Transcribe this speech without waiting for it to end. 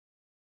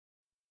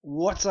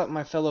What's up,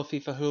 my fellow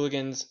FIFA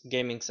hooligans?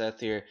 Gaming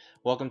Seth here.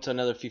 Welcome to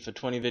another FIFA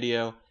 20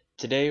 video.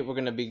 Today we're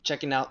going to be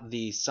checking out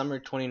the summer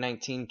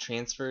 2019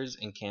 transfers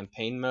in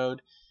campaign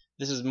mode.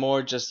 This is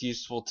more just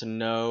useful to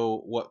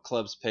know what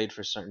clubs paid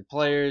for certain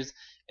players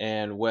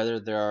and whether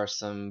there are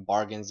some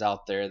bargains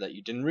out there that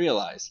you didn't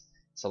realize.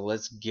 So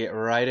let's get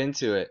right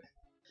into it.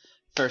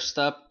 First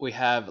up, we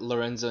have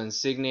Lorenzo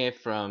Insigne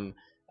from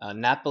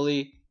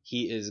Napoli.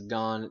 He is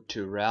gone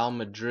to Real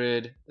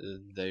Madrid.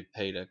 They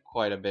paid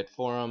quite a bit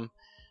for him.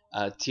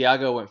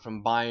 Thiago went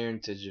from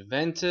Bayern to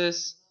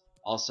Juventus,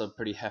 also a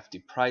pretty hefty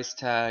price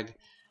tag.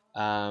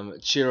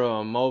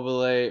 Ciro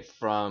Immobile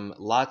from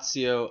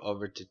Lazio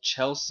over to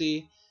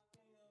Chelsea.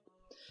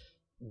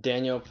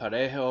 Daniel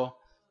Parejo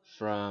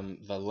from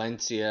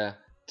Valencia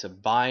to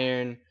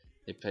Bayern.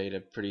 They paid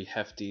a pretty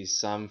hefty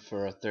sum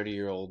for a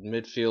 30-year-old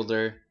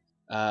midfielder.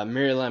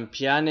 Miralem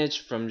Pjanic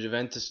from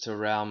Juventus to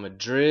Real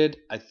Madrid,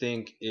 I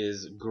think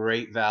is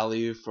great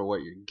value for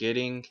what you're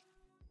getting.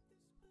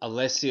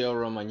 Alessio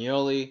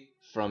Romagnoli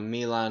from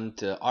Milan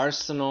to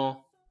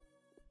Arsenal.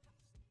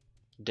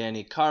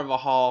 Danny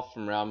Carvajal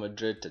from Real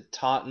Madrid to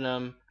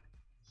Tottenham.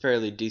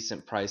 Fairly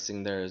decent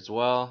pricing there as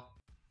well.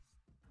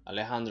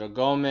 Alejandro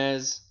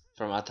Gomez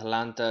from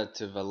Atalanta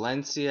to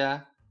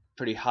Valencia.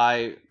 Pretty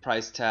high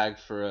price tag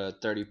for a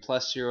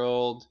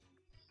 30-plus-year-old.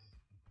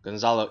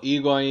 Gonzalo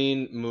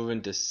Higuain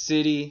moving to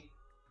City.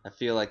 I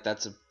feel like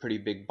that's a pretty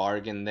big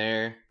bargain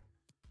there.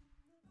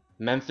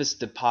 Memphis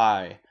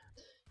Depay.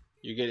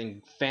 You're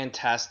getting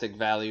fantastic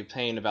value,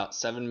 paying about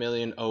 $7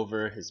 million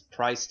over his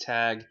price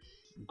tag.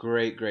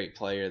 Great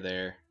player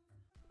there.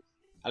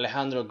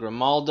 Alejandro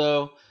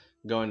Grimaldo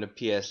going to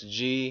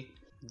PSG.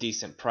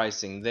 Decent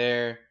pricing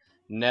there.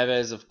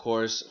 Neves, of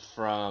course,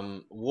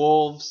 from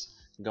Wolves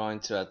going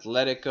to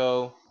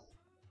Atletico.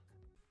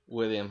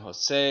 William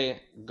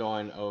Jose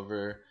going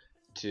over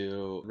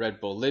to Red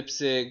Bull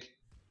Leipzig.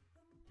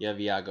 You have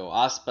Iago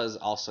Aspas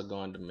also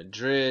going to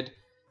Madrid.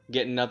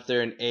 Getting up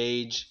there in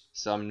age,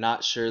 so I'm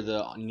not sure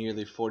the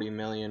nearly 40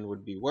 million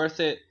would be worth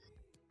it.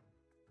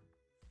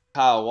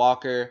 Kyle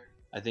Walker,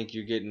 I think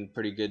you're getting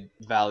pretty good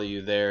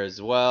value there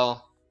as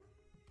well.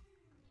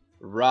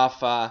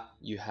 Rafa,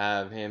 you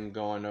have him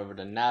going over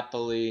to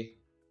Napoli.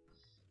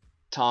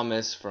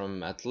 Thomas from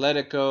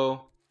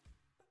Atletico.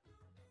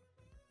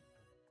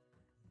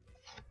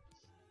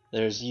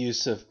 There's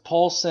Yusuf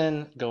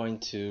Poulsen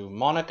going to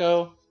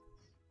Monaco.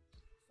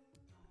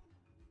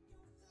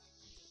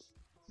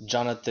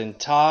 Jonathan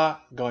Tah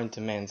going to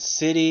Man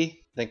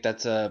City. I think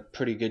that's a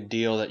pretty good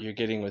deal that you're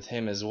getting with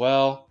him as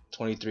well.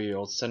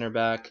 23-year-old center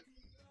back.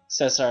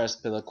 Cesar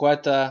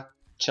Azpilicueta,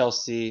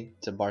 Chelsea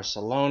to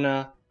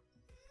Barcelona.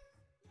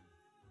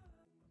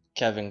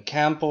 Kevin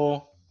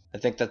Campbell. I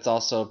think that's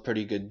also a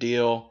pretty good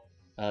deal.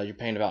 You're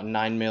paying about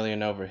 $9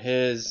 million over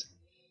his.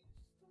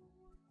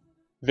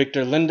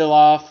 Victor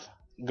Lindelof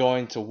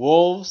going to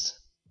Wolves.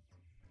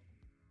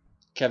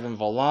 Kevin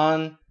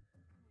Volland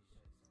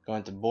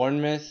going to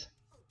Bournemouth.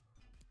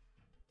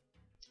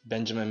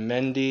 Benjamin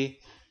Mendy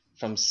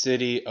from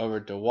City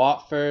over to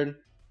Watford.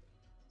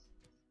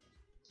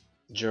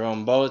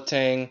 Jerome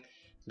Boateng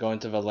going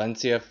to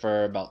Valencia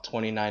for about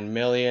 $29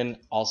 million.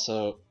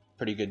 Also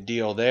pretty good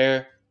deal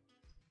there.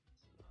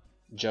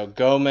 Joe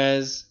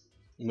Gomez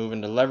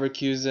moving to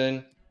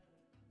Leverkusen.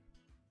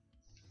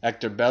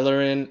 Hector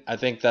Bellerin, I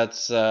think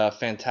that's a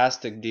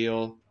fantastic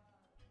deal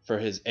for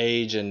his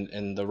age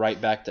and the right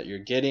back that you're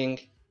getting.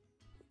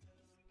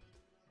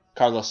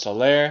 Carlos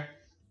Soler.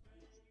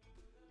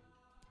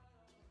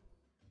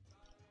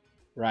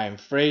 Ryan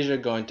Fraser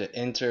going to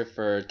Inter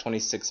for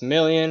 $26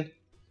 million.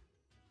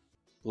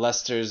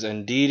 Leicester's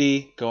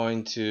Ndidi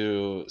going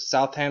to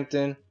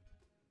Southampton.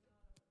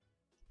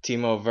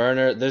 Timo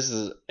Werner, this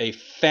is a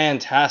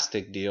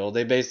fantastic deal.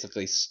 They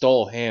basically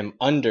stole him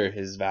under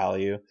his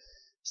value.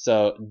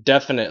 So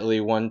definitely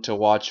one to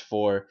watch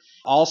for.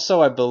 Also,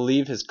 I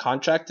believe his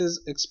contract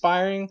is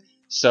expiring.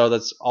 So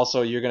that's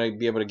also, you're going to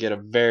be able to get a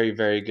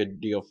very good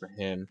deal for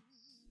him.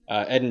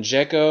 Edin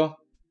Dzeko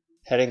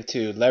heading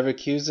to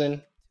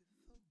Leverkusen.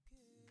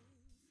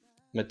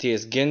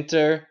 Matthias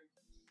Ginter.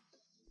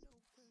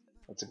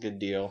 That's a good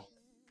deal.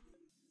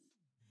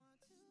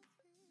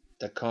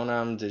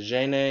 Dakonam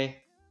Dejene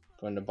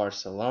going to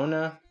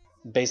Barcelona.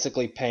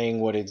 Basically paying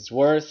what it's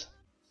worth.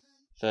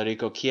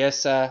 Federico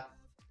Chiesa,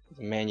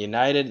 Man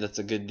United. That's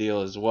a good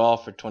deal as well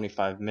for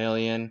 $25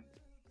 million.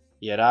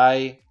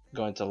 Yeray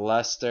going to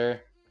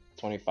Leicester.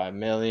 $25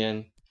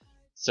 million.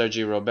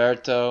 Sergi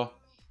Roberto.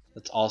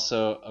 That's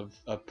also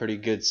a pretty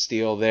good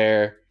steal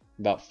there.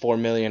 About $4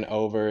 million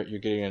over.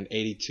 You're getting an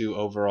 82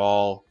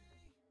 overall.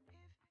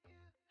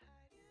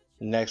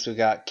 Next we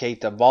got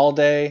Keita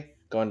Balde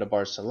going to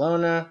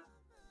Barcelona.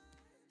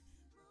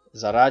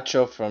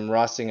 Zaracho from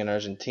Racing in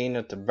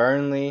Argentina to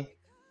Burnley.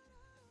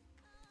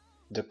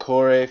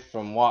 Decore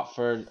from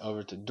Watford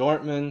over to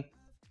Dortmund.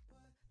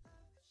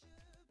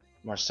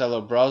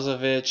 Marcelo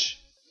Brozovic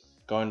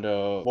going to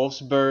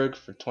Wolfsburg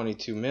for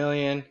 $22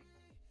 million.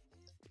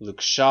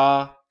 Luke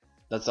Shaw,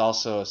 that's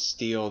also a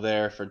steal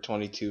there for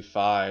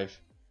 $22.5.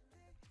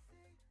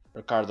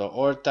 Ricardo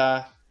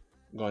Horta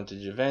going to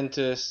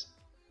Juventus.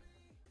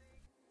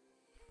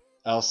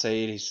 El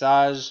Said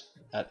Hissaj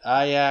at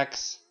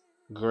Ajax.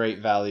 Great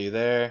value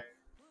there.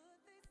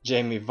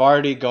 Jamie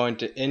Vardy going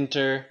to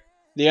Inter.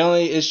 The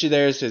only issue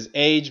there is his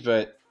age,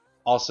 but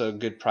also a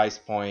good price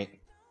point.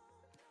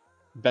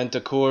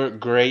 Bentancur,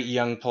 great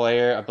young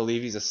player. I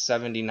believe he's a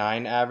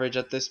 79 average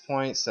at this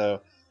point,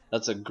 so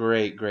that's a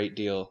great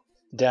deal.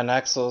 Dan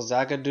Axel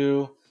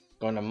Zagadou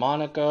going to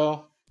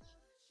Monaco.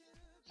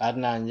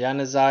 Adnan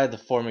Januzaj, the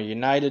former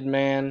United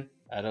man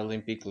at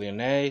Olympique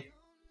Lyonnais.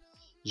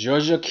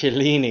 Giorgio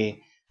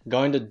Chiellini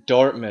going to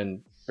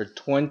Dortmund for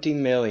 20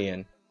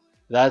 million.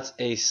 That's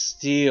a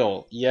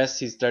steal. Yes,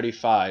 he's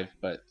 35,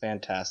 but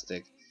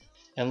fantastic.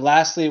 And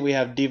lastly, we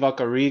have Divock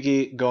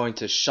Origi going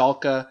to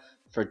Schalke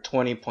for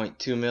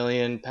 £20.2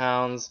 million.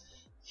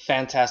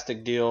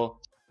 Fantastic deal.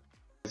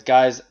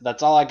 Guys,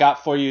 that's all I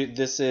got for you.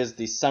 This is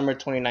the summer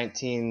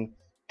 2019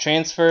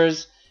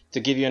 transfers to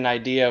give you an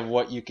idea of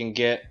what you can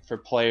get for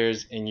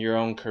players in your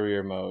own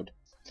career mode.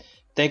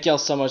 Thank y'all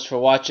so much for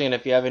watching, and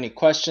if you have any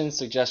questions,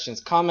 suggestions,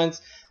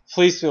 comments,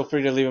 please feel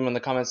free to leave them in the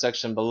comment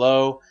section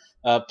below.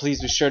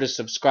 Please be sure to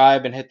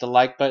subscribe and hit the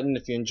like button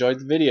if you enjoyed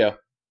the video.